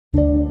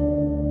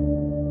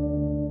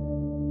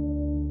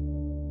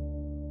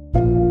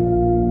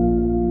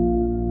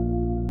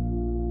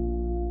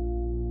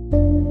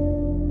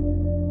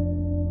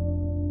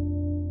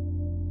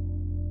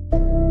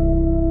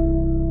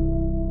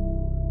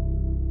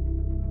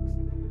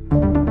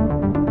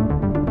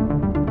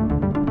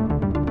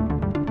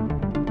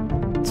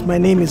My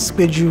name is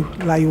Peju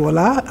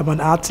Layiwola. I'm an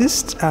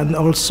artist and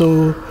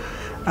also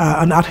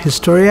an art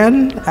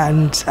historian,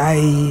 and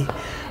I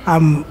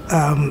am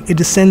a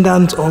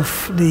descendant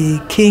of the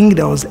king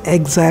that was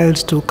exiled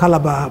to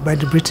Calabar by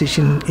the British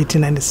in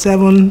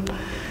 1897.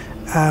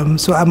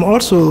 So I'm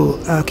also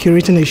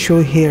curating a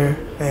show here,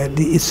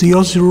 the It's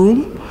Yours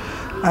Room,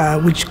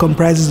 which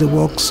comprises the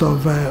works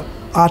of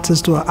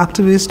artists who are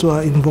activists who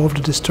are involved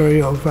with the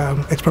story of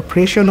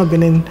expropriation of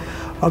Benin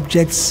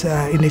objects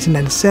in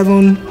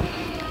 1897.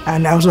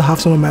 And I also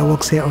have some of my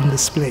works here on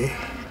display.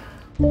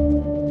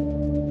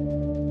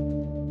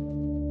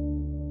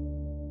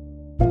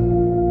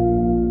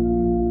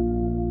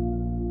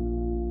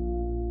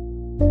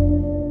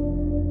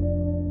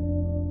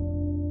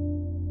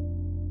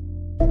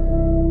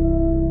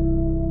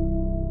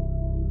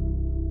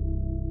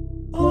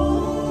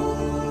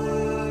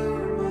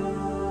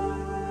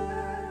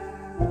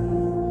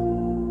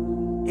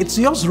 It's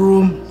Yours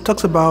Room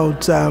talks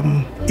about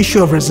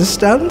issue of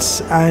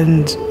resistance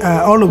and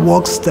all the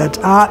works that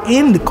are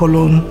in the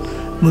Cologne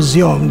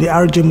Museum, the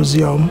RJ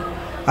Museum,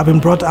 have been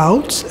brought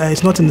out.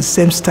 It's not in the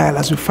same style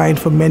as we find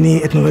for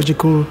many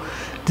ethnological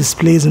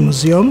displays in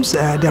museums.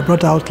 They are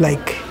brought out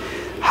like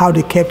how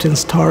they kept in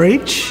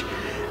storage.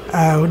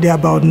 There are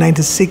about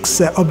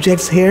 96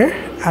 objects here,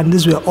 and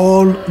these were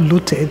all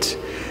looted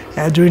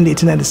during the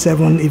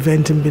 1897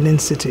 event in Benin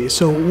City.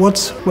 So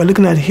what we're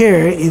looking at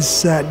here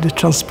is the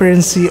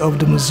transparency of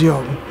the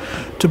museum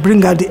to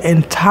bring out the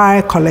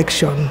entire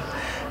collection.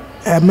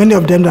 Many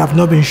of them that have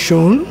not been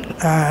shown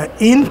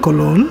in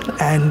Cologne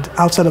and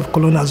outside of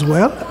Cologne as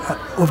well.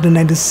 Of the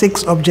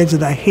 96 objects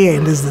that are here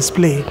in this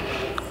display,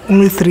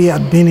 only 3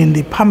 have been in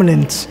the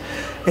permanent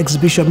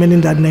exhibition, meaning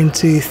that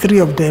 93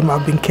 of them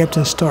have been kept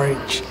in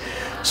storage.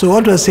 So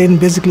what we're saying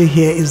basically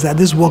here is that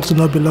these works do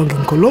not belong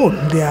in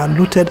Cologne. They are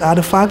looted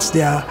artifacts.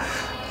 They are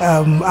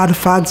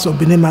artifacts of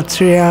Benin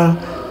material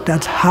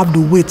that have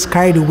the weight,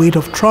 carry the weight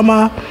of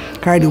trauma,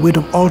 carry the weight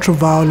of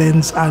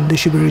ultra-violence, and they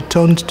should be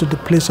returned to the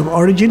place of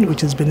origin,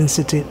 which is Benin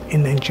City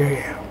in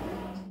Nigeria.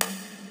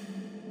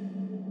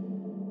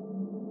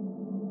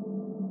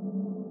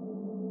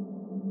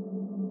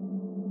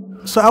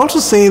 So I also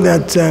say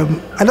that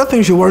I don't think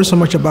you should worry so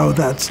much about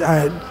that.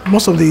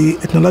 Most of the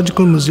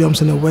ethnological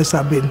museums in the West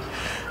have been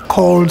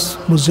called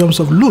museums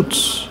of loot.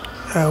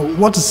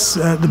 What is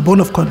the bone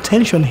of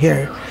contention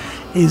here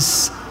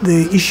is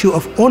the issue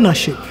of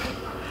ownership.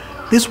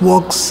 These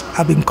works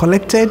have been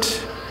collected.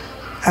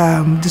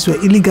 These were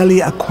illegally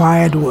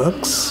acquired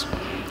works.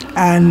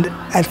 And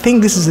I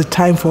think this is the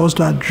time for us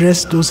to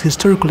address those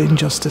historical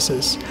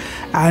injustices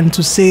and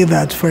to say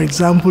that, for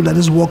example, that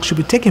these works should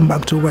be taken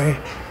back to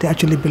where they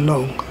actually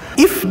belong.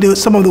 If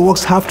some of the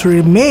works have to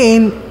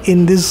remain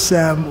in these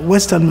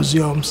Western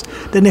museums,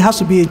 then there has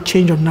to be a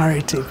change of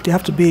narrative. There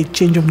has to be a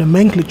change of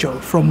nomenclature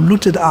from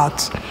looted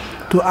art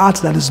to art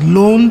that is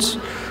loaned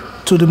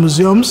to the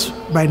museums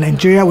by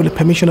Nigeria with the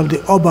permission of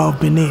the Oba of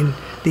Benin,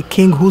 the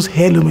king whose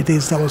heirloom it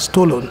is that was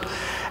stolen.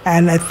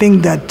 And I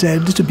think that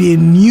this would be a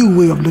new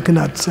way of looking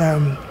at,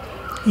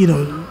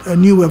 a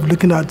new way of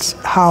looking at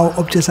how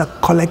objects are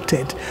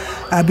collected.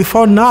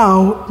 Before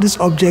now, these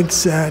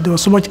objects, there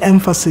was so much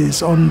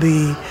emphasis on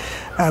the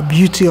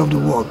beauty of the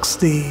works,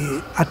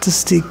 the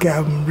artistic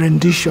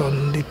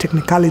rendition, the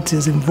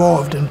technicalities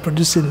involved in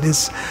producing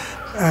these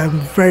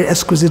very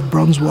exquisite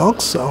bronze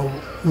works, or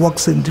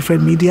works in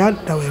different media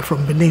that were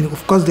from Benin.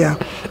 Of course, there are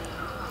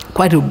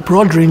quite a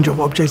broad range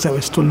of objects that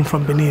were stolen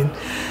from Benin.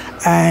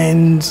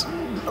 And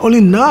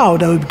only now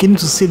that we're beginning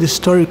to see the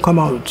story come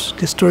out,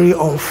 the story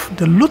of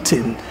the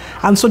looting.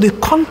 And so the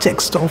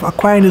context of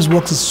acquiring these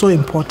works is so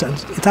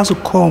important. It has to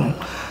come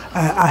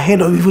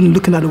ahead of even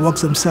looking at the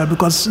works themselves,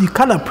 because you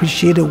can't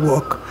appreciate a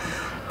work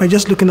by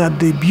just looking at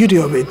the beauty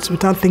of it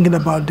without thinking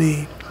about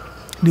the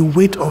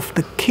weight of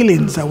the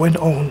killings that went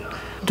on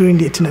during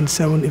the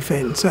 1897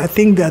 event. So I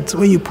think that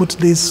when you put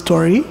this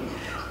story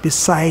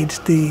beside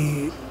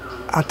the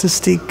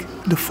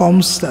the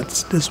forms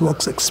that these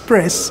works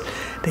express,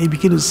 then you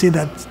begin to see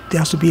that there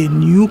has to be a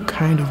new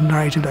kind of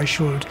narrative that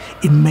should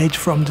emerge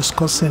from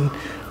discussing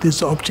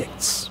these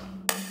objects.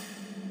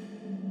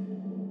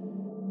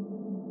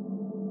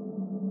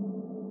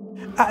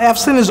 I have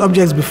seen these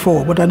objects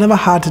before, but I never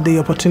had the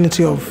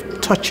opportunity of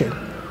touching.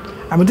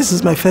 I mean, this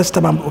is my first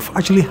time of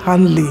actually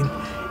handling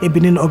a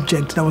Benin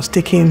object that was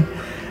taken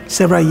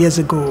several years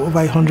ago, over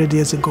 100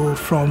 years ago,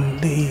 from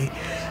the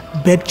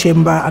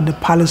bedchamber and the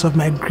palace of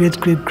my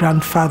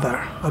great-great-grandfather,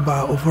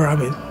 Oba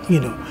Overamin,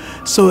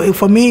 So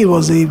for me, it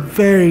was a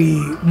very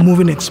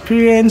moving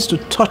experience to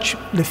touch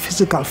the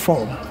physical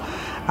form.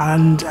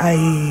 And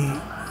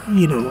I,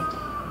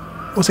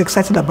 was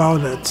excited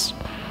about that.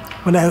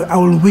 But I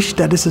will wish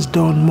that this is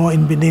done more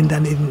in Benin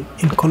than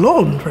in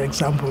Cologne, for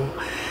example.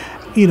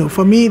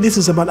 For me, this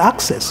is about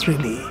access,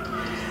 really.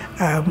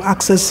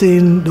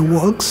 Accessing the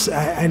works.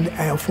 And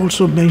I have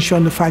also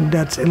mentioned the fact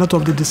that a lot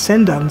of the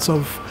descendants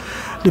of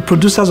the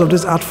producers of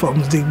these art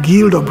forms, the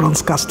Guild of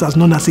Bronze Casters,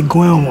 known as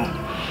Igweomo,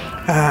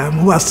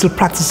 who are still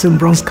practicing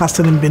bronze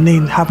casting in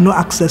Benin have no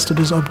access to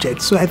these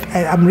objects. So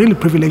I'm really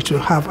privileged to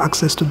have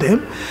access to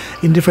them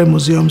in different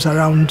museums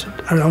around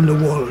the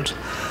world.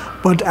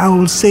 But I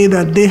will say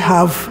that they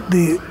have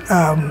the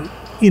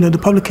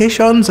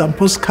publications and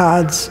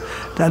postcards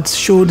that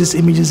show these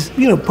images,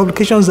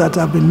 publications that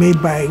have been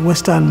made by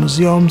Western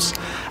museums,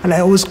 and I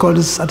always call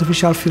this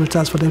artificial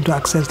filters for them to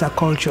access their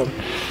culture.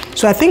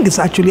 So I think it's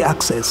actually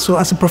access. So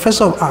as a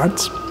professor of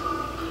art,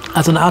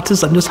 as an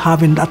artist, I'm just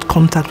having that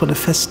contact for the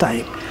first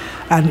time.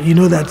 And you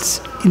know that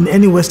in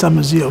any Western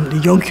museum, the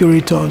young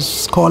curators,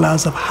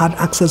 scholars have had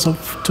access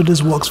to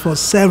these works for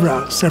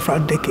several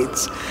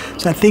decades.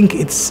 So I think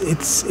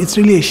it's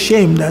really a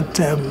shame that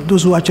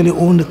those who actually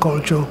own the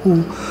culture,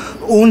 who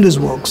own these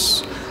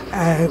works,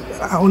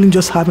 are only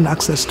just having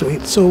access to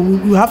it. So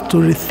we have to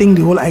rethink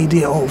the whole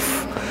idea of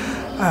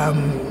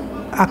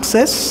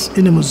access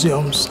in the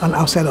museums and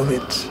outside of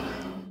it.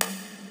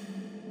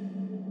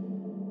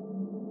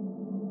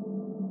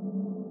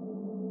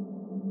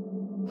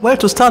 Well,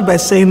 to start by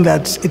saying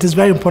that it is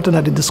very important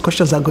that the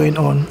discussions are going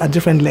on at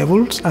different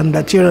levels, and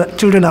that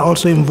children are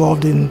also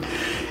involved in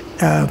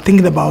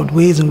thinking about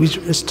ways in which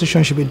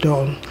restitution should be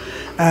done.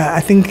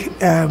 I think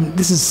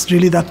this is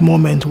really that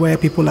moment where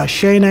people are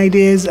sharing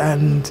ideas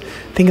and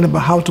thinking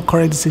about how to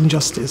correct this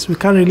injustice. We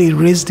can't really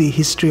erase the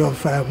history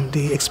of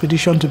the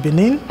expedition to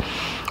Benin,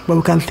 but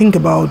we can think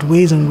about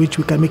ways in which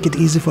we can make it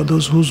easy for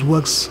those whose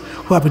works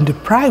who have been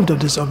deprived of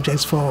these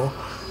objects for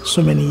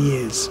so many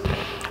years.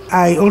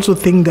 I also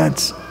think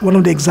that one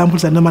of the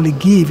examples I normally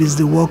give is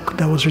the work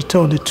that was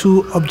returned, the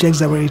two objects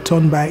that were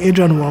returned by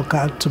Adrian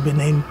Walker to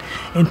Benin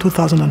in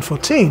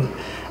 2014.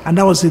 And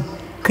that was a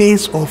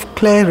case of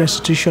clear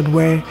restitution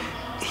where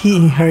he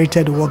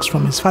inherited the works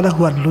from his father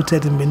who had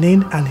looted in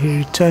Benin, and he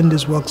returned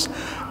these works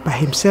by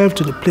himself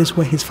to the place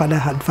where his father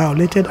had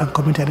violated and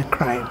committed a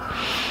crime.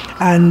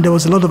 And there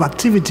was a lot of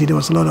activity, there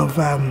was a lot of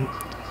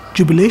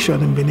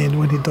jubilation in Benin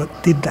when he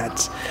did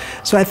that.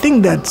 So I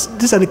think that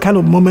these are the kind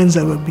of moments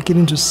that we're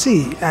beginning to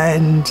see.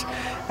 And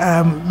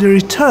the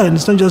return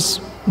is not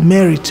just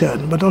mere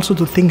return, but also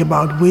to think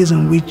about ways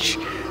in which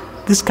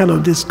there's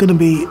going to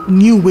be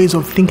new ways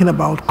of thinking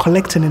about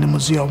collecting in the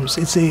museums.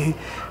 It's a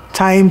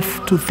time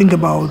to think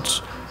about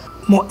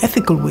more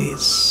ethical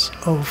ways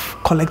of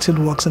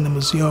collecting works in the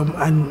museum.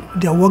 And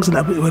there are works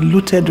that were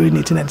looted during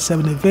the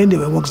 1897 event, there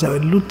were works that were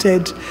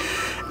looted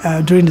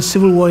during the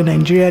Civil War in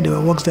Nigeria, there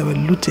were works that were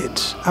looted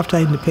after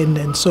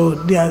independence. So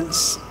there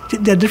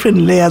are different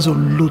layers of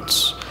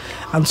loot.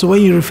 And so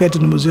when you refer to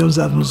the museums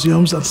as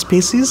museums and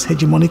spaces,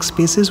 hegemonic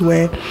spaces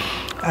where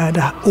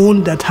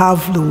that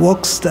have the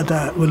works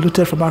that were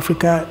looted from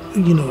Africa,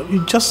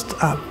 you just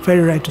are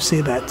very right to say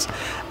that,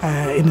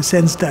 in the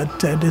sense that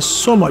there's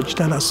so much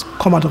that has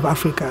come out of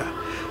Africa,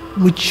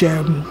 which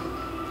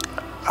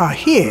are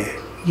here,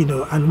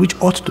 and which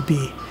ought to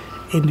be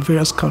in the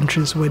various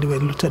countries where they were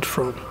looted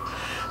from.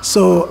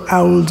 So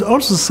I would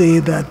also say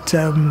that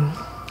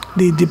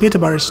the debate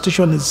about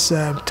restitution is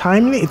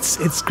timely.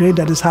 It's great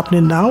that it's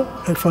happening now.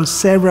 For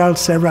several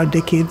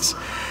decades,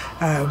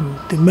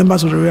 the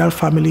members of the royal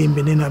family in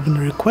Benin have been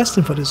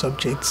requesting for these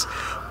objects.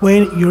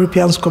 When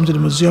Europeans come to the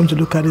museum to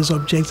look at these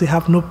objects, they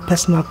have no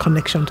personal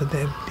connection to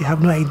them. They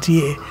have no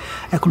idea.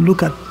 I could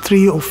look at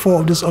 3 or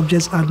 4 of these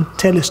objects and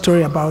tell a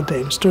story about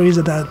them, stories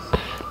that have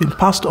been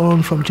passed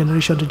on from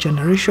generation to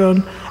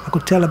generation. I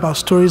could tell about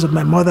stories of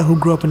my mother who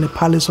grew up in the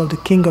palace of the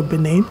King of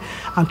Benin,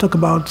 and talk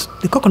about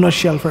the coconut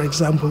shell, for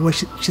example, where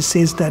she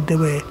says that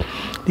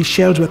the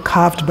shells were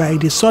carved by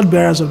the sword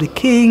bearers of the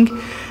king,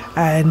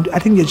 and I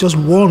think they're just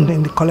one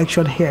in the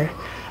collection here,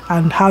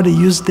 and how they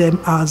used them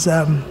as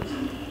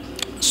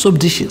soap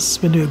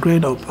dishes when they were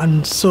growing up.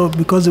 And so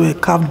because they were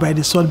carved by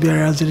the sword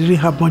bearers, they didn't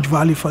have much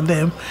value for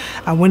them,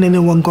 and when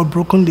anyone got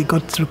broken, they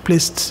got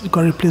replaced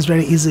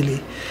very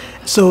easily.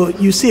 So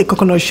you see a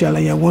coconut shell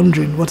and you're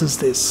wondering, what is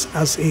this?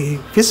 As a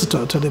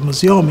visitor to the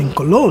museum in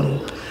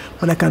Cologne,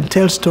 but I can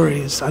tell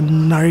stories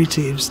and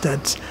narratives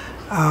that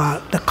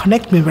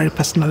connect me very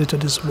personally to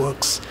these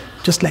works,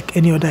 just like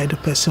any other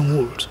person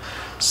would.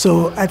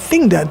 So I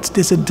think that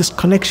there's a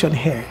disconnection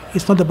here.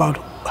 It's not about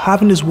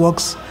having these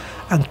works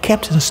and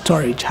kept in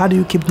storage. How do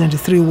you keep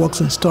 93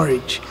 works in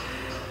storage?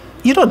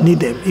 You don't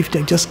need them if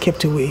they're just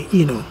kept away,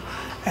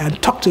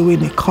 and tucked away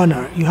in a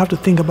corner. You have to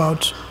think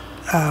about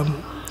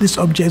these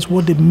objects,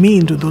 what they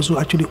mean to those who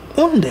actually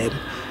own them.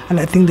 And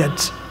I think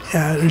that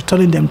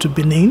returning them to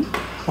Benin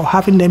or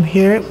having them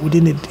here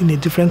in a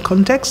different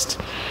context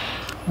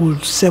will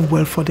serve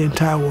well for the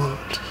entire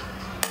world.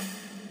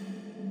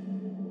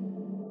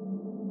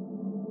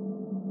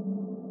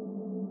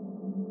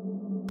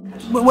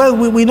 Well,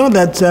 we know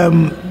that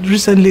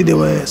recently there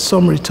were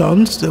some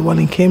returns, the one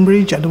in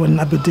Cambridge and the one in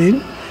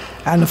Aberdeen.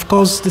 And of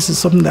course, this is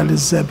something that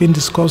is being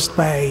discussed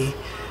by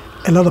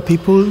a lot of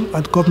people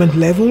at government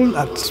level,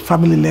 at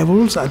family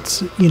levels,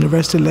 at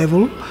university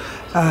level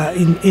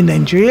in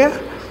Nigeria.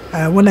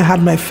 When I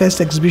had my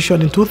first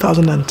exhibition in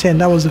 2010,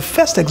 that was the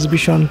first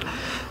exhibition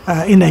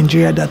in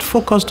Nigeria that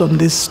focused on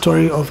this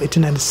story of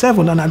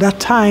 1897. And at that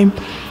time,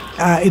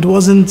 it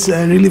wasn't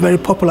really very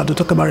popular to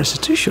talk about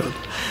restitution.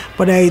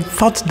 But I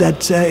thought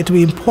that it would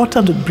be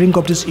important to bring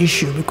up this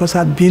issue because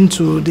I'd been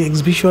to the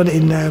exhibition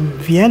in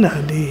Vienna,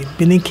 the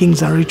Benin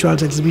Kings and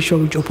Rituals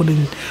exhibition, which opened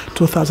in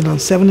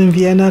 2007 in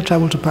Vienna,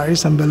 traveled to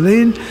Paris and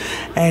Berlin,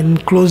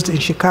 and closed in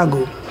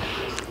Chicago.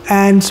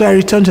 And so I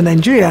returned to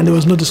Nigeria, and there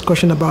was no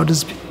discussion about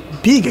this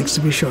big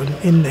exhibition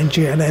in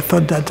Nigeria. And I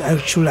thought that I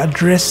should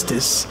address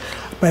this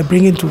by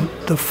bringing to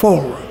the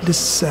fore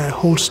this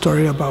whole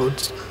story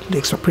about the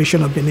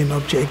expropriation of Benin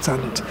objects.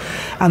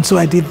 And so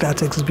I did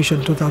that exhibition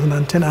in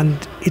 2010,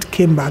 and it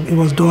came back. It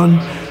was done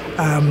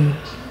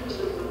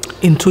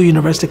in 2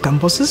 university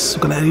campuses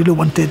because I really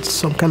wanted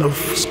some kind of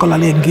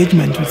scholarly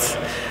engagement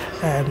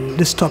with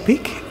this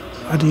topic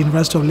at the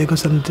University of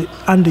Lagos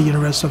and the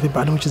University of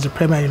Ibadan, which is the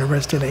premier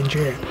university in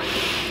Nigeria.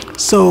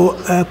 So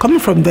coming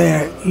from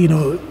there, you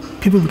know,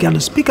 people began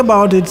to speak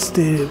about it.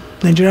 The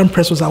Nigerian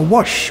press was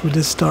awash with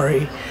this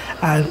story,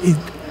 and it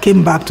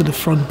came back to the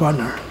front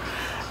burner.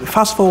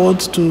 Fast forward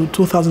to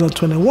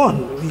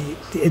 2021,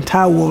 the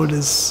entire world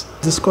is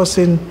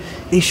discussing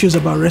issues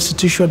about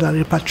restitution and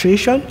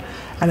repatriation,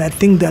 and I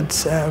think that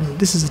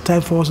this is the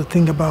time for us to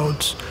think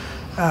about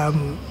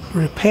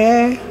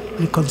repair,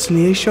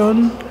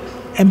 reconciliation,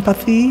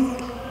 empathy,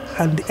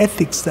 and the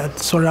ethics that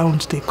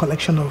surround the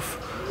collection of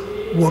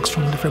works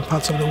from different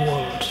parts of the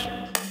world.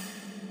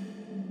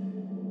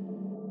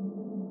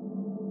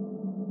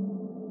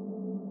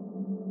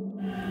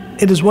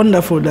 It is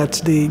wonderful that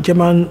the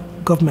German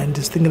government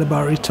is thinking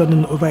about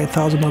returning over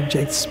 1,000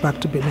 objects back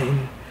to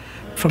Benin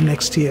from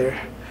next year.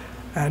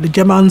 The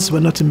Germans were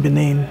not in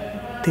Benin.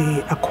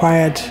 They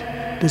acquired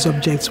these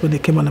objects when they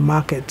came on the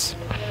market.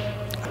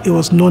 It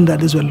was known that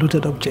these were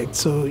looted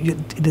objects, so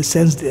in a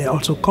sense they're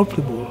also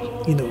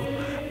culpable, you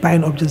know,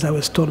 buying objects that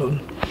were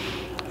stolen.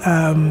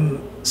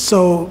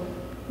 So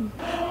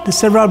the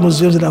several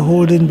museums that are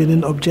holding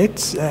Benin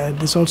objects,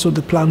 there's also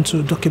the plan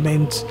to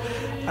document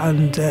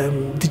and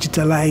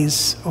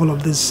digitalize all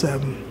of these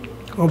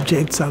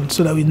objects, and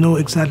so that we know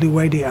exactly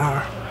where they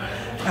are.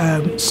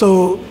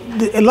 So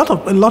a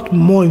lot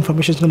more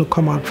information is going to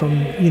come out from,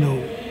 you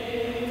know,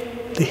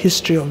 the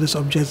history of these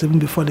objects even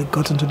before they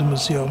got into the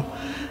museum.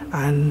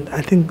 And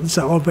I think these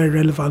are all very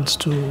relevant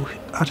to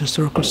art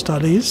historical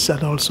studies,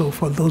 and also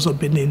for those in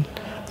Benin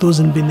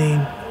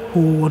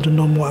who want to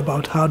know more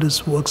about how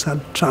these works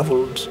had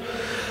traveled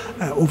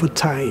over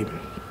time.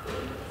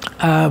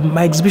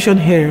 My exhibition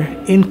here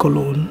in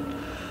Cologne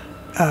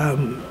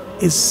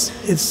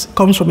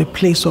comes from a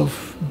place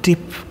of deep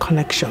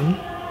connection,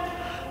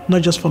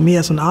 not just for me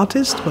as an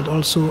artist, but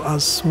also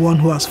as one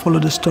who has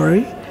followed the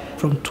story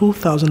from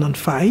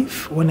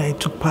 2005 when I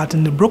took part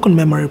in the Broken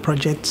Memory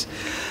Project,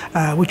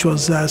 which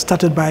was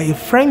started by a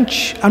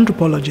French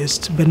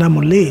anthropologist, Bernard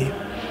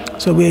Mollet.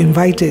 So we were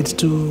invited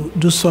to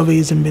do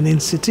surveys in Benin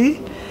City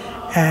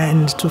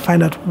and to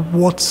find out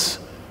what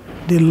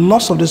the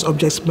loss of these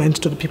objects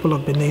meant to the people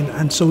of Benin.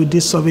 And so we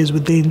did surveys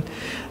within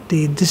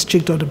the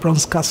district of the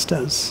Bronze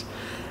Casters.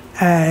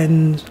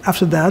 And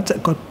after that, I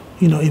got,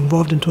 you know,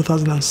 involved in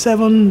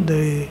 2007,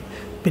 the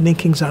Benin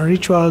Kings and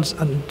Rituals,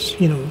 and,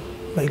 you know,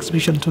 my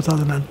exhibition in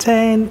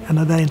 2010,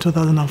 another in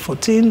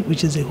 2014,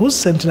 which is a Whose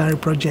Centenary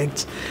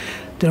Project,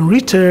 then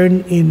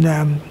Return,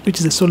 which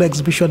is a solo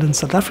exhibition in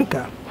South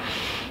Africa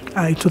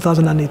in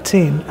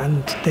 2018,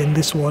 and then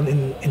this one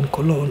in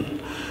Cologne.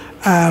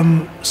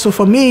 So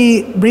for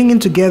me, bringing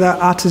together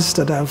artists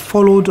that I've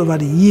followed over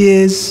the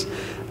years,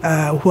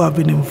 who have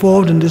been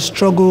involved in this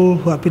struggle,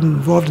 who have been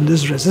involved in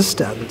this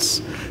resistance,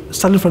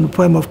 starting from the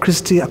poem of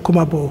Christy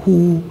Akumabo,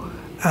 who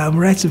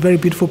writes a very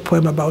beautiful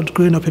poem about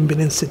growing up in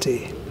Benin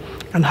City,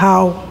 and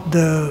how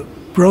the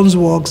bronze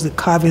works, the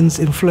carvings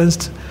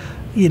influenced,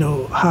 you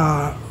know,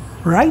 her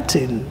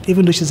writing.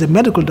 Even though she's a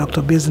medical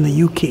doctor based in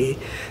the UK,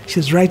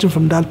 she's writing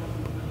from that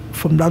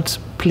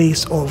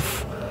place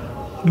of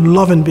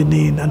love in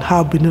Benin, and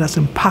how Benin has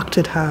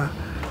impacted her,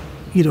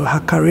 you know, her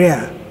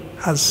career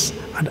as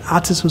an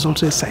artist who's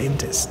also a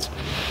scientist.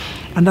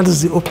 And that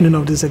is the opening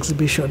of this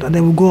exhibition. And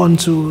then we'll go on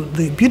to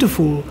the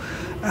beautiful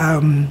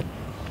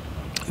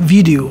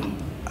video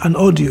and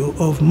audio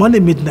of Monday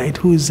Midnight,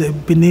 who is a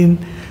Benin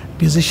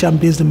musician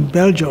based in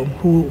Belgium,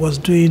 who was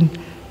doing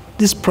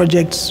this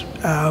project,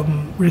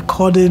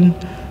 recording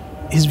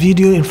his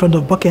video in front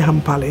of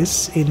Buckingham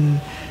Palace in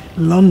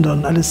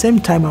London. At the same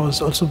time, I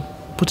was also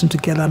putting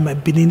together my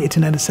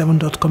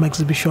Benin1897.com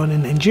exhibition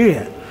in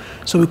Nigeria.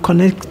 So we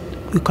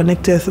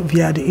connected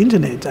via the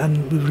internet,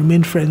 and we've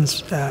remained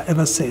friends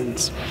ever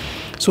since.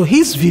 So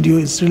his video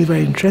is really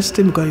very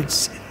interesting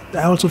because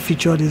I also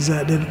featured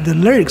the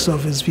lyrics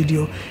of his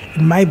video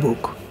in my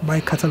book, my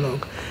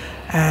catalog.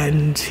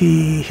 And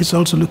he's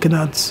also looking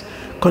at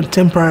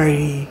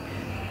contemporary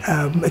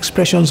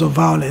expressions of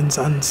violence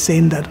and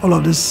saying that all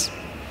of these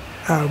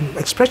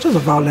expressions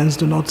of violence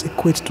do not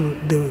equate to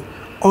the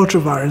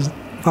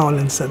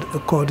ultra-violence that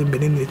occurred in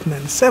Benin in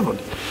 1897.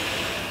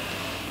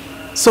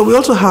 So we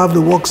also have the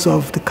works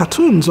of the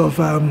cartoons of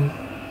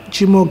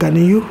Jimo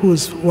Ganiyu, who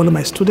is one of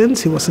my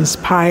students. He was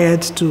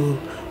inspired to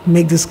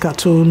make these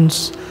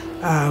cartoons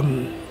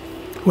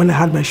when I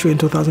had my show in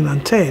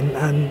 2010,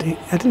 and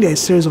I think there are a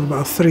series of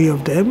about 3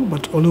 of them,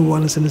 but only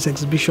one is in this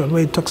exhibition,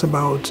 where it talks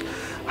about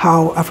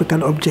how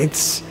African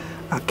objects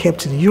are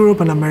kept in Europe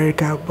and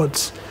America,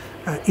 but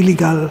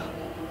illegal,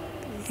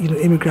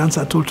 immigrants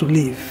are told to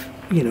leave,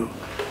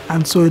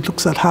 And so it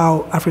looks at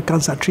how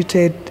Africans are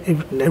treated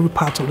in every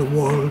part of the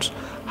world,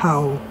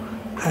 how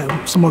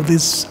some of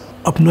these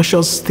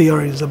obnoxious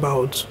theories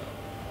about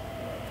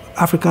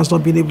Africans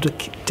not being able to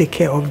take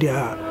care of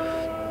their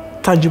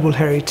tangible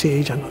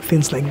heritage and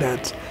things like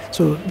that.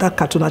 So that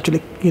cartoon actually,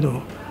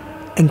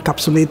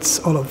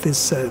 encapsulates all of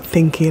this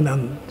thinking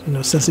and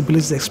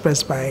sensibilities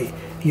expressed by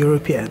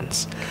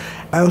Europeans.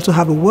 I also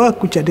have a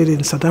work which I did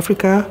in South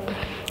Africa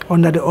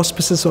under the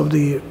auspices of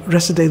the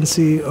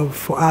Residency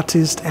for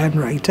Artists and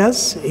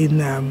Writers in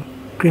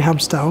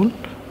Grahamstown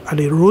at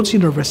the Rhodes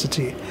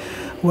University,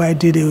 where I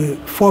did a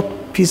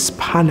 4-piece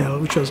panel,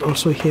 which was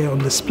also here on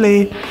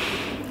display,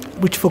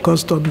 which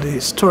focused on the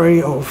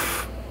story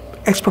of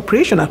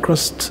expropriation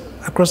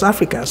across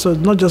Africa. So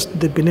not just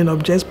the Benin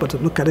objects, but to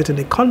look at it in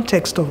the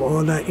context of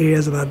other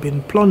areas that have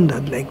been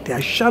plundered, like the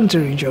Ashanti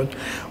region,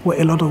 where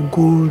a lot of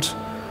gold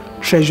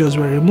treasures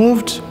were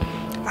removed,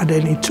 and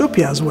then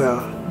Ethiopia as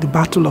well, the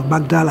Battle of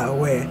Magdala,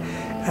 where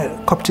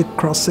Coptic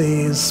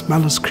crosses,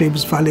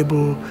 manuscripts,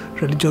 valuable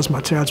religious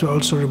materials were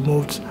also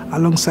removed,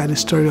 alongside the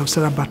story of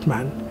Sarah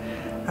Batman,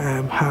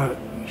 how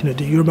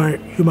the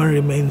human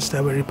remains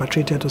that were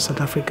repatriated to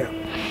South Africa.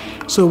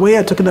 So whether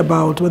you're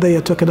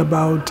talking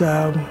about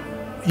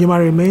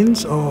human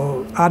remains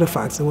or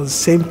artifacts, it was the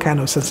same kind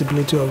of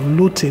sensibility of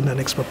looting and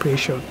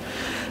expropriation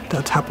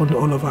that happened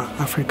all over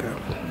Africa.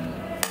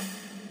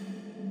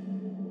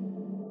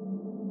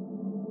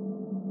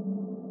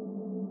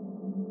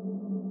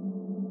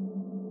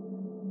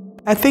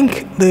 I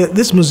think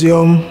this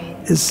museum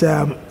is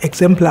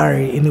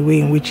exemplary in the way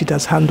in which it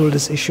has handled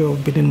this issue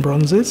of Benin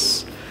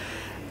bronzes,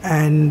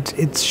 and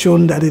it's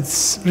shown that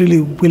it's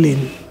really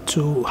willing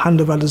to hand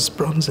over these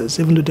bronzes,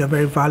 even though they're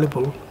very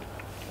valuable.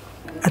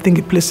 I think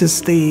it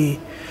places the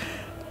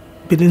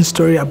Benin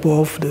story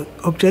above the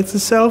object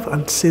itself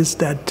and says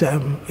that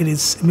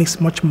it makes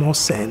much more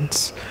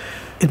sense.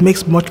 It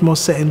makes much more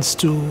sense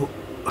to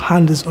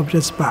hand these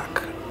objects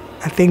back.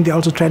 I think they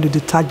also try to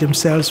detach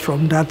themselves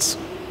from that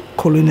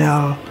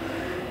colonial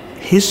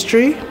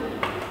history,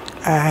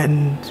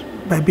 and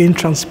by being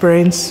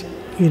transparent,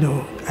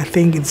 I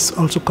think it's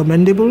also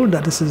commendable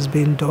that this is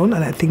being done,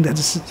 and I think that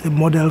this is a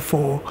model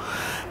for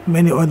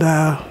many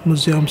other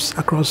museums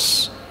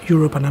across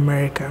Europe and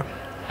America.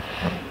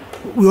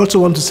 We also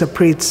want to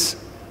separate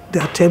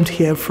the attempt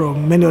here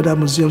from many other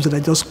museums that are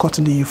just caught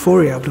in the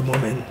euphoria of the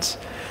moment.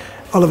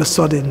 All of a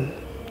sudden,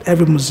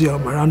 every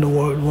museum around the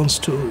world wants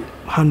to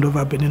hand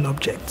over Benin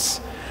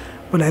objects.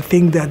 But I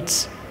think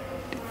that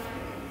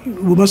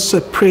we must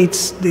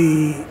separate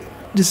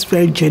this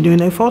very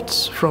genuine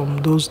efforts from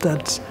those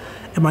that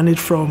emanate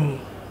from,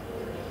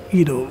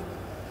 the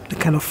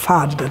kind of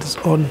fad that is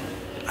on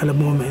at the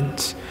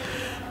moment.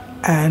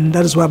 And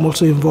that is why I'm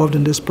also involved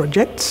in this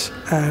project.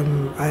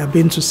 I have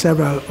been to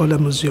several other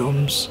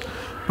museums,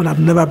 but I've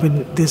never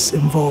been this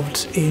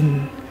involved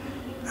in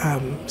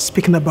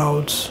speaking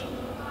about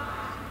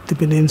the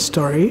Benin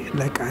story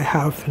like I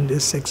have in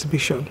this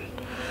exhibition.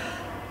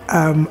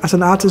 As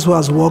an artist who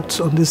has worked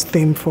on this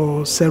theme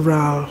for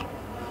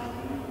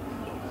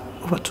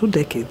over 2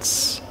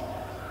 decades,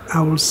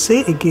 I will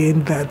say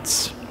again that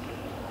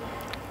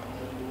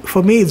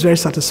for me it's very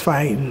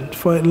satisfying.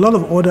 For a lot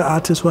of other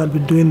artists who have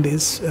been doing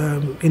this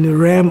in the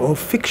realm of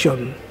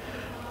fiction,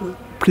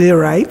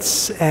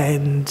 playwrights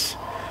and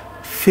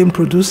film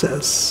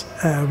producers,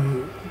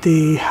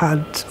 they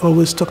had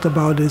always talked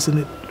about this in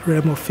the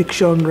realm of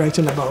fiction,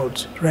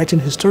 writing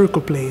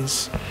historical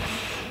plays,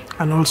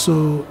 and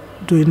also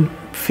doing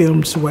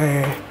films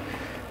where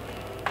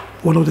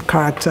one of the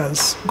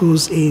characters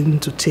goes in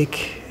to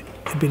take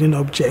a Benin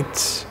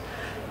object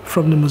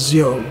from the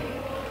museum.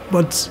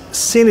 But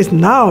seeing it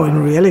now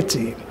in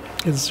reality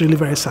is really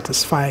very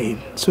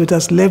satisfying. So it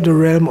has left the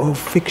realm of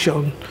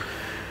fiction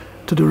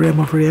to the realm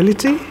of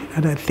reality,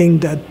 and I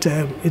think that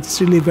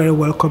it's really a very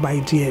welcome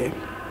idea.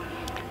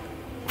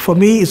 For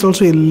me, it's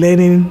also a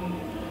learning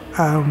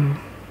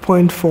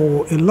point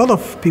for a lot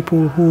of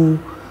people who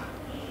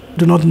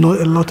do not know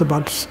a lot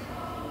about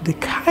the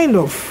kind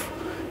of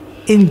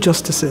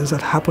injustices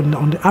that happen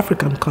on the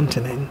African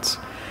continent.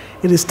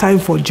 It is time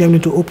for Germany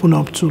to open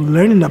up to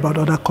learning about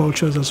other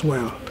cultures as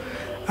well,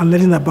 and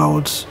learning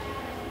about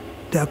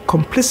their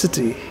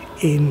complicity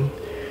in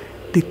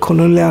the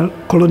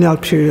colonial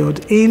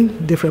period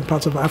in different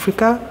parts of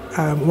Africa.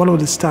 One of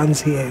the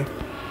stands here,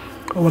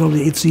 one of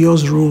the It's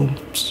Yours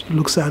rooms,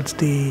 looks at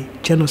the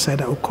genocide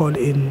that occurred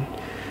in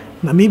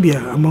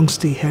Namibia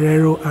amongst the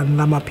Herero and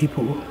Nama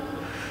people.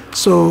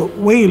 So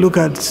when you look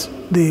at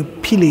the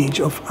pillage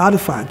of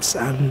artifacts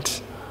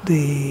and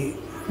the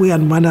way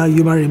and manner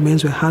human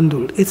remains were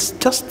handled, it's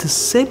just the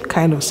same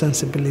kind of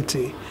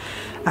sensibility.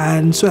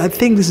 And so I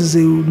think this is a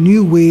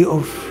new way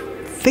of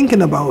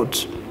thinking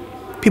about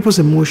people's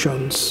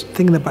emotions,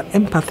 thinking about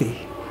empathy,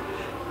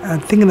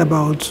 and thinking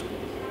about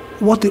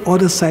what the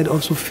other side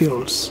also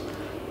feels,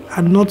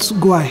 and not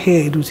go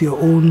ahead with your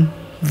own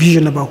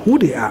vision about who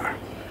they are.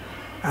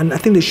 And I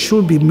think there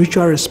should be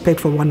mutual respect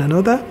for one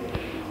another.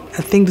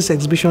 I think this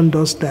exhibition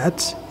does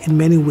that in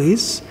many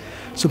ways.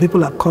 So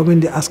people are coming,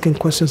 they're asking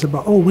questions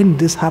about, oh, when did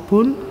this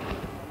happen?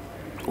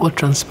 What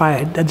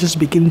transpired? They're just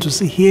beginning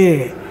to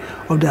hear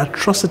of the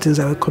atrocities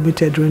that were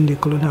committed during the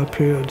colonial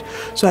period.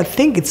 So I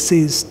think it's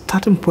a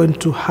starting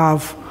point to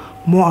have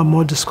more and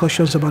more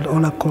discussions about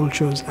other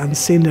cultures and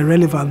seeing the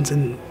relevance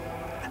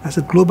as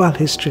a global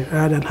history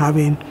rather than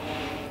having,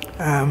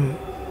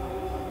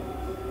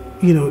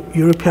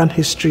 European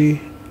history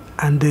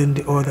and then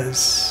the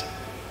others.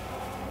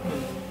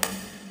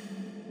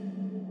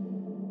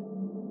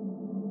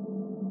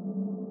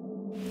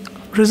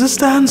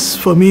 Resistance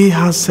for me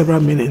has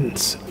several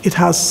meanings. It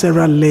has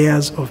several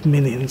layers of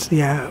meanings.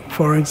 Yeah,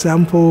 for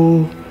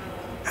example,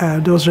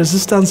 there was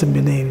resistance in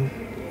Benin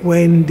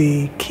when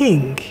the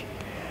king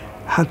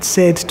had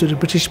said to the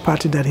British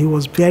party that he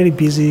was very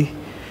busy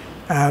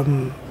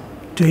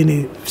doing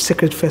a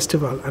sacred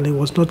festival and he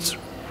was not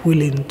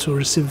willing to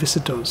receive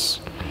visitors.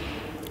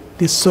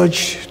 They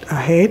surged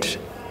ahead,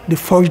 they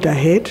forged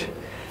ahead,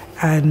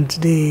 and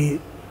they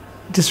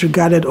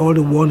disregarded all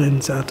the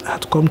warnings that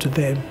had come to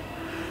them,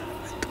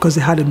 because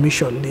they had a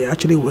mission. They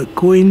actually were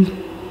going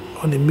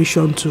on a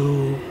mission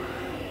to,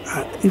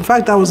 in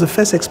fact, that was the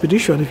first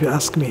expedition, if you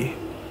ask me,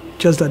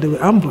 just that they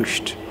were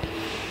ambushed.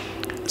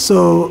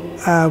 So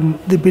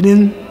the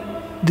Benin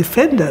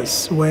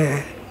defenders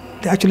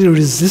they actually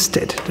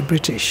resisted the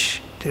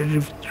British.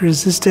 They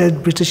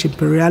resisted British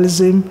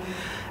imperialism,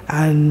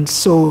 and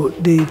so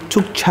they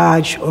took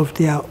charge of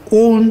their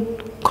own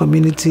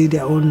community,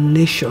 their own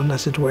nation,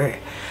 as it were,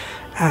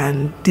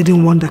 and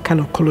didn't want that kind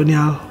of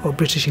colonial or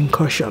British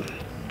incursion.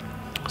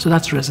 So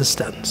that's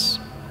resistance.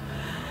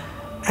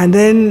 And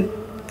then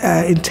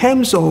in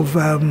terms of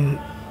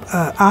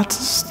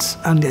artists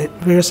and their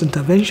various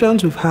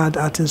interventions, we've had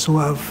artists who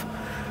have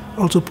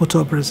also put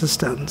up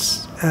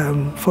resistance.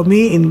 For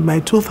me, in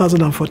my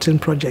 2014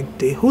 project,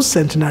 the Whose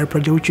Centenary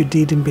project, which you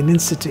did in Benin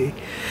City,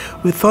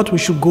 we thought we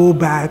should go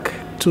back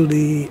to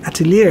the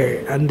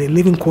atelier and the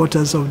living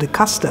quarters of the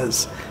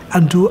casters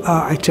and do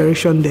our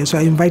iteration there. So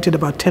I invited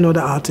about 10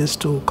 other artists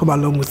to come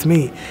along with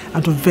me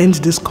and to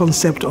vent this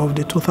concept of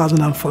the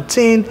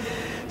 2014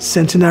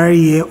 centenary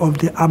year of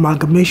the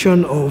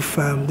amalgamation of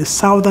the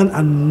southern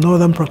and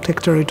northern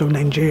protectorate of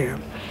Nigeria.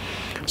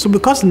 So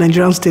because the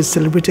Nigerian state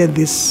celebrated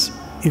this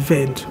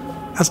event,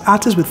 as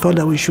artists we thought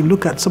that we should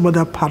look at some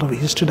other part of the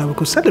history that we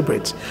could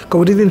celebrate, because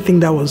we didn't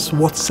think that was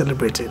worth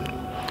celebrating.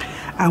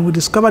 And we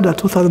discovered that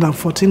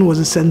 2014 was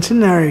a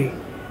centenary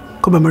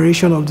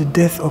commemoration of the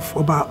death of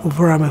Oba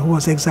Ovorame, who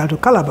was exiled to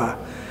Calabar.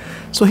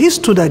 So he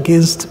stood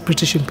against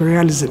British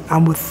imperialism,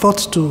 and we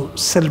thought to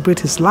celebrate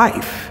his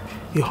life,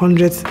 the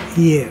 100th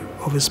year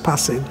of his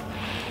passing.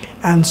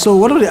 And so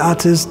one of the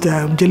artists,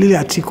 Jalili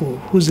Atiku,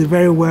 who's a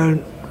very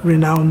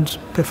well-renowned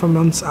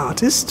performance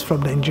artist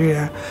from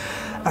Nigeria,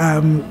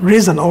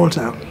 raised an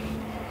altar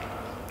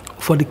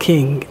for the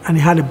king, and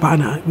he had a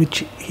banner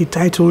which he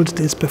titled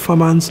this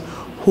performance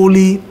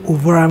Holy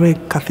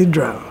Ovorame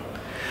Cathedral.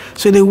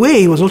 So in a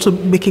way, he was also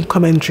making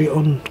commentary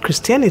on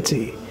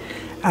Christianity.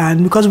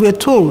 And because we are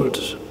told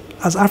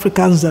as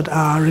Africans that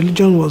our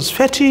religion was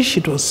fetish,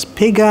 it was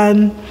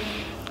pagan,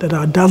 that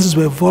our dances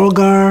were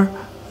vulgar,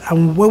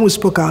 and when we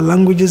spoke our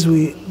languages,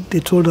 they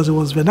told us it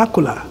was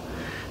vernacular.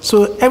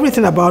 So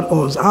everything about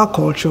us, our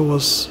culture,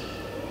 was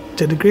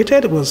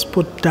denigrated, it was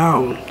put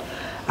down.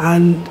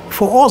 And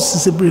for us,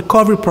 it's a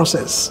recovery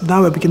process.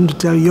 Now we're beginning to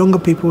tell younger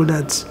people,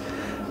 that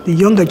the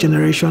younger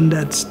generation,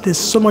 that there's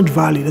so much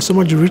value, there's so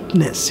much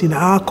richness in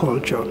our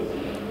culture.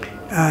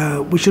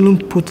 We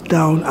shouldn't put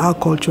down our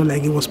culture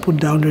like it was put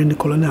down during the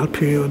colonial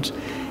period.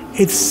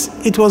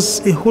 It was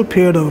a whole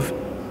period of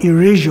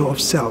erasure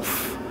of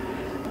self.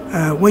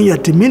 When you are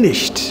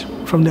diminished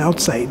from the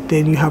outside,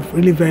 then you have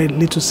really very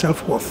little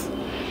self-worth.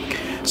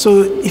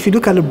 So if you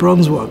look at the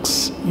bronze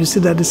works, you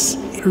see that this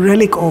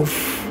relic of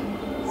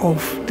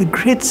the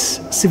great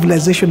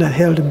civilization that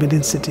held in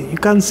Benin City. You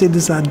can't say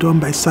these are done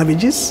by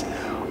savages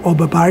or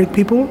barbaric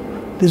people.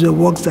 These were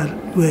works that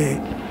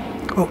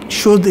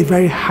showed a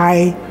very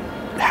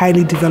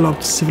highly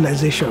developed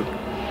civilization.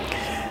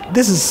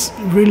 This is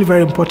really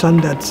very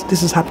important that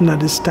this is happening at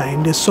this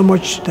time. There's so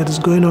much that is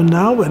going on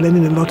now. We're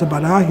learning a lot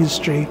about our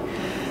history.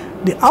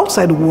 The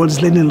outside world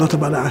is learning a lot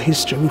about our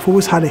history. We've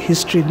always had a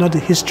history, not the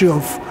history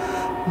of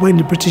when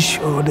the British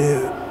or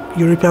the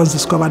Europeans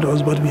discovered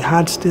us, but we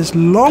had this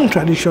long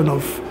tradition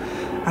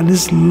and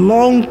this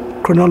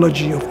long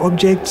chronology of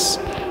objects,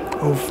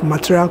 of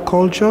material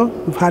culture.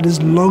 We've had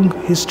this long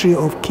history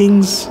of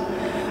kings,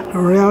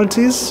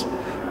 royalties.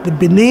 The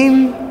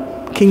Benin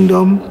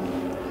kingdom,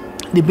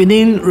 the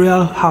Benin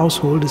royal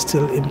household is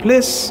still in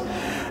place.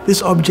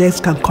 These objects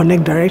can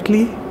connect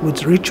directly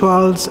with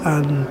rituals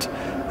and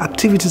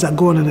activities that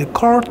go on in the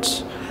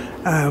court.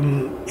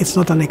 It's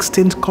not an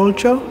extinct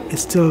culture.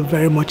 It's still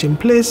very much in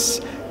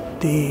place.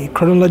 The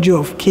chronology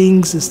of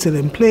kings is still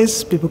in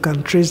place. People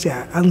can trace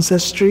their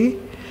ancestry.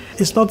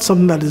 It's not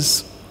something that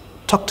is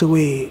tucked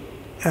away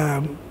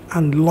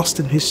and lost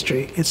in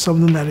history. It's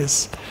something that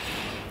is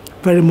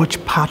very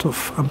much part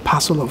of and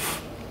parcel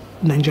of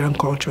Nigerian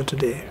culture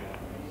today.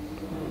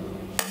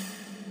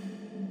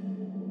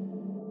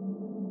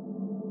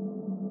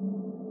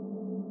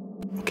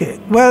 Okay,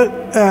 well,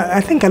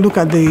 I think I look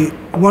at the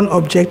one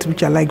object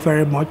which I like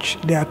very much.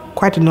 There are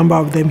quite a number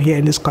of them here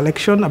in this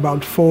collection,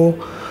 about 4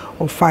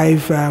 or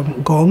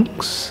 5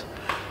 gongs.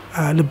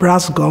 The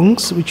brass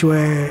gongs, which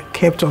were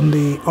kept on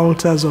the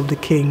altars of the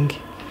king.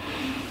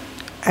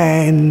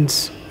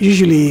 And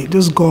usually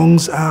those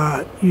gongs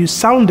are, you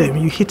sound them,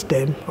 you hit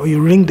them, or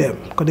you ring them,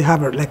 because they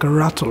have like a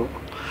rattle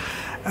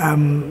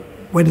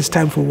when it's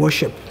time for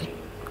worship.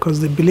 Because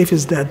the belief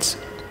is that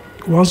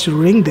once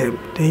you ring them,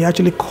 then you're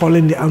actually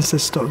calling the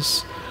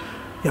ancestors.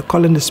 You're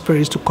calling the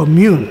spirits to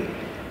commune.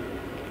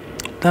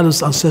 That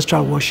is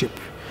ancestral worship.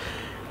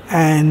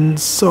 And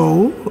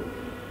so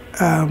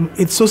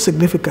it's so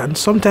significant.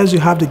 Sometimes you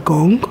have the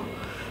gong,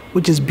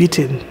 which is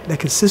beaten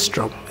like a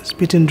sistrum. It's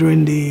beaten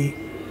during the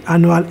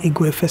annual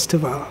Igwe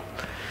festival.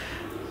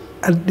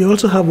 And they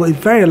also have a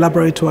very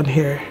elaborate one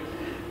here,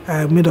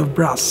 made of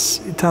brass.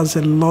 It has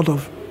a lot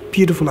of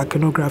beautiful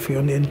iconography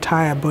on the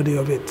entire body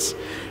of it.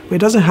 But it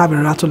doesn't have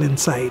a rattle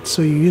inside,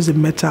 so you use the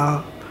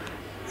metal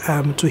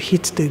to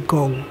hit the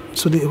gong.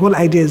 So the whole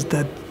idea is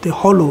that the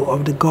hollow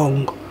of the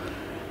gong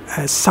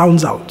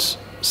sounds out.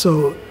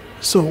 So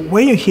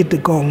when you hit the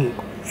gong,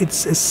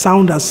 it's a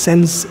sound that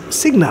sends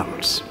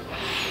signals.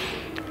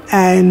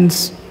 And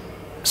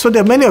so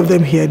there are many of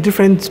them here,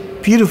 different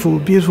beautiful,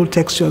 beautiful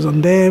textures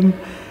on them,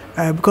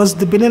 because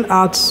the Benin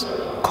arts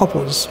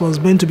corpus was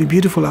meant to be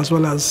beautiful as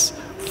well as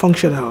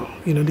functional.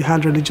 You know, they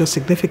had religious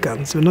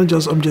significance. They were not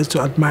just objects to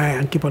admire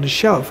and keep on the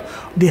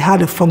shelf. They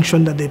had a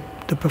function that they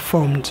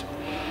performed.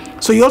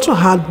 So you also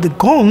had the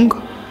gong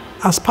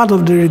as part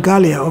of the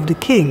regalia of the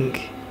king.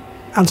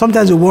 And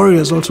sometimes the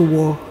warriors also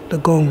wore the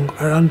gong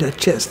around their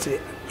chest.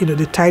 You know,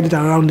 they tied it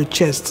around the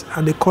chest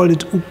and they called it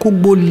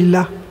Ukugbo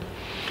Lila.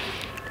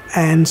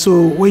 And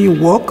so when you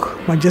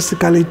walk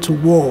majestically to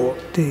war,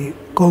 the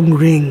gong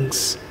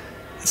rings,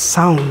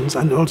 sounds,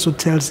 and also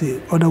tells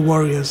the other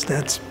warriors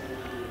that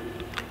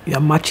you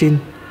are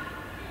marching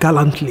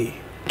gallantly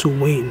to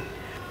win.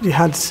 It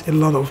had a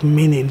lot of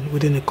meaning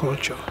within the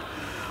culture.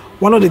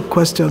 One of the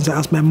questions I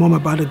asked my mom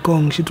about the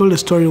gong, she told a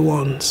story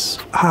once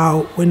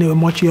how when they were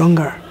much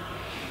younger,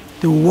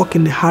 they would walk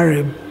in the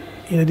harem.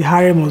 You know, the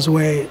harem was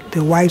where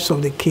the wives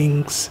of the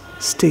kings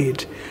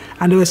stayed.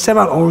 And there were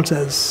several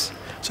altars.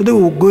 So they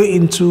would go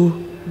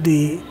into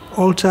the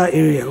altar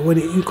area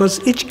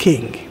because each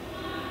king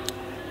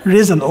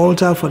raised an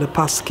altar for the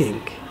past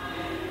king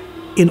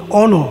in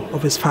honor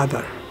of his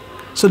father.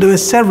 So there were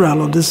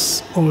several of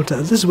these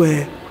altars. These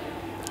were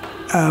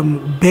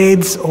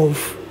beds of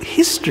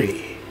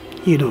history,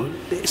 you know.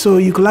 So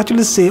you could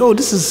actually say, oh,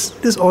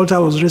 this altar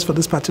was raised for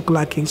this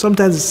particular king.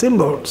 Sometimes the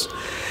symbols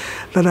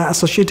that are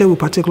associated with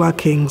particular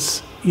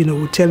kings, you know,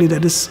 will tell you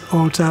that this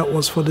altar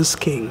was for this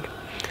king.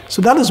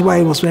 So that is why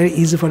it was very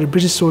easy for the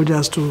British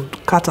soldiers to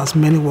cut as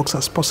many works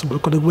as possible,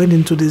 because they went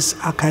into this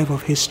archive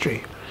of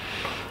history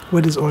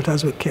where these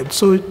altars were kept.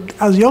 So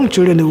as young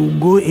children, they would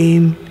go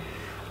in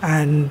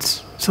and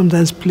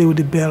sometimes play with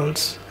the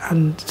bells.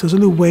 And it was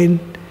only when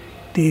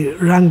they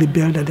rang the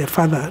bell that their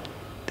father,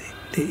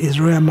 His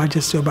Royal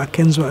Majesty Oba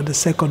Kenzwa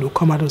II, would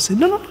come out and say,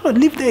 no,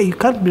 leave there, you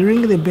can't be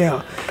ringing the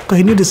bell. Because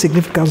he knew the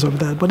significance of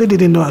that. But they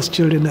didn't know as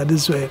children that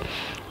these were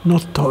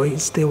not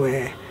toys. They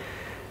were,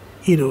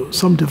 you know,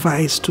 some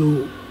device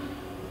to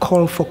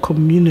call for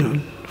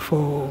communion,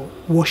 for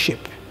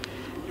worship.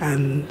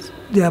 And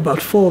there are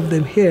about 4 of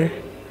them here.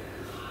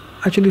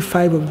 Actually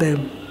 5 of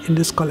them in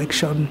this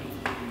collection.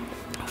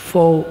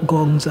 4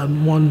 gongs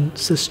and 1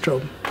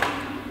 sistrum.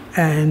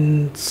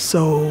 And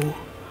so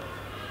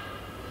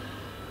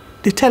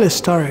they tell a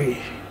story.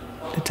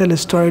 They tell a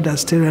story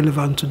that's still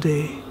relevant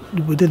today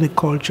within the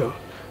culture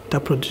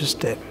that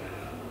produced them.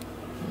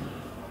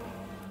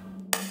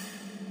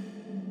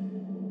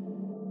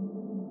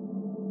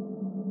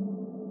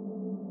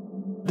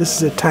 This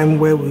is a time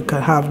where we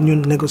can have new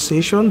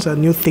negotiations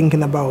and new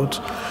thinking about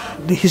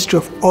the history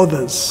of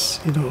others,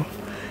 you know,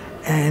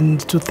 and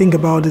to think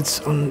about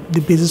it on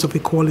the basis of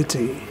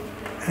equality.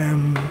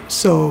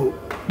 So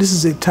this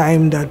is a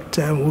time that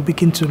we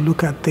begin to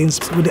look at things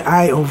with the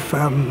eye of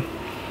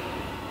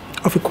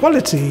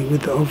equality,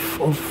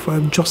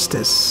 of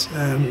justice,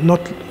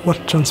 not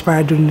what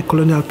transpired during the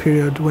colonial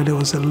period, where there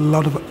was a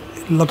lot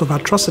of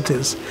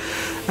atrocities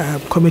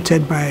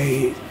committed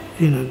by,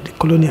 you know, the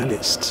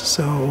colonialists.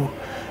 So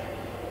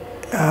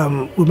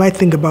we might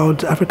think about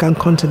the African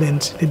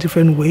continent in a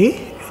different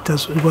way.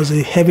 It was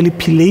a heavily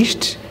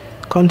pillaged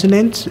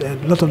continent. A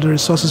lot of the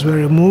resources were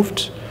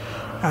removed.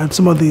 And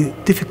some of the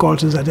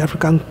difficulties that the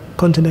African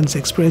continent is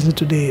experiencing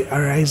today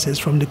arises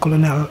from the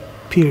colonial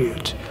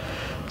period.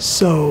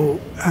 So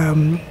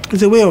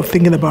it's a way of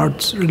thinking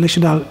about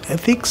relational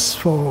ethics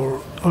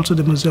for also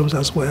the museums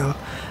as well,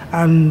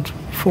 and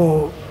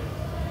for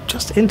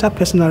just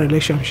interpersonal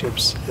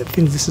relationships. I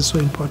think this is so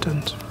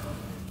important.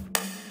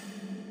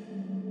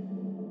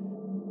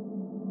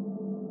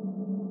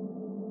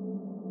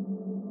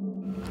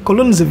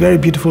 Cologne is a very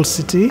beautiful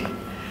city.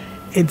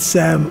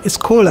 It's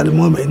cold at the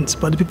moment,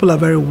 but the people are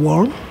very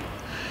warm.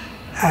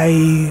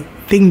 I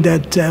think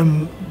that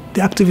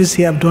the activists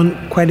here have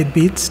done quite a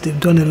bit. They've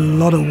done a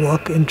lot of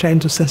work in trying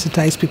to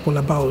sensitize people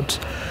about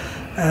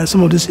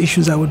some of these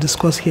issues I will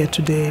discuss here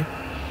today.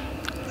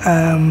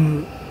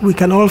 We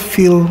can all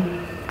feel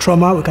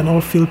trauma, we can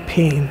all feel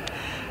pain.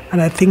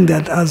 And I think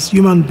that as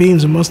human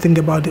beings, we must think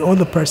about the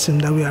other person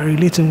that we are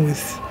relating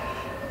with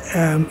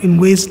in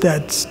ways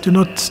that do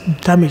not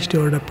damage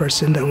the other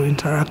person that we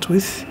interact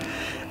with.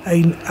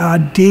 In our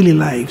daily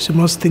lives, we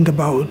must think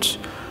about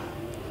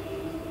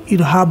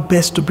how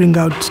best to bring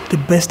out the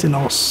best in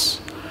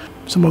us.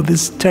 Some of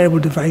these terrible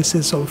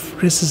devices of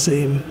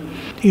racism,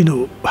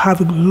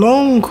 have a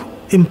long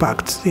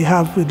impact. They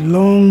have a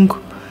long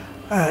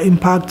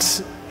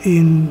impact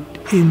in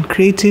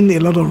creating a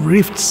lot of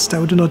rifts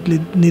that we do not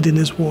need in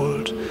this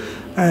world.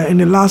 In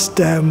the last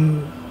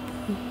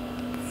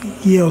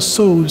year or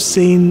so, we've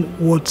seen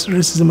what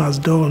racism has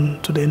done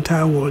to the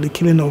entire world, the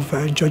killing of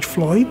George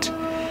Floyd,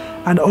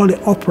 and all the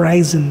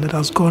uprising that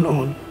has gone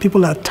on.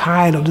 People are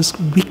tired of this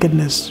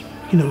wickedness,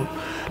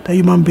 that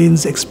human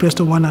beings express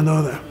to one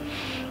another.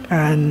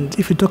 And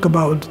if you talk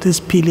about this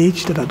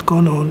pillage that had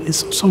gone on,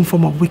 it's some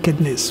form of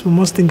wickedness. We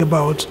must think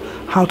about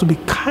how to be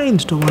kind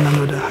to one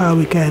another, how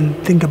we can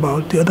think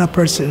about the other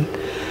person.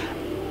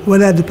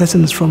 Whether the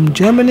person is from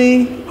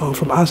Germany or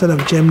from outside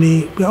of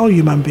Germany, we're all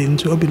human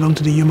beings. We all belong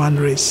to the human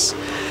race.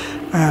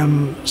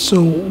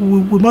 So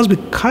we must be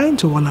kind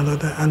to one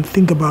another and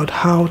think about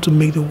how to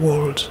make the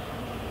world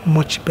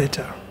much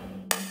better.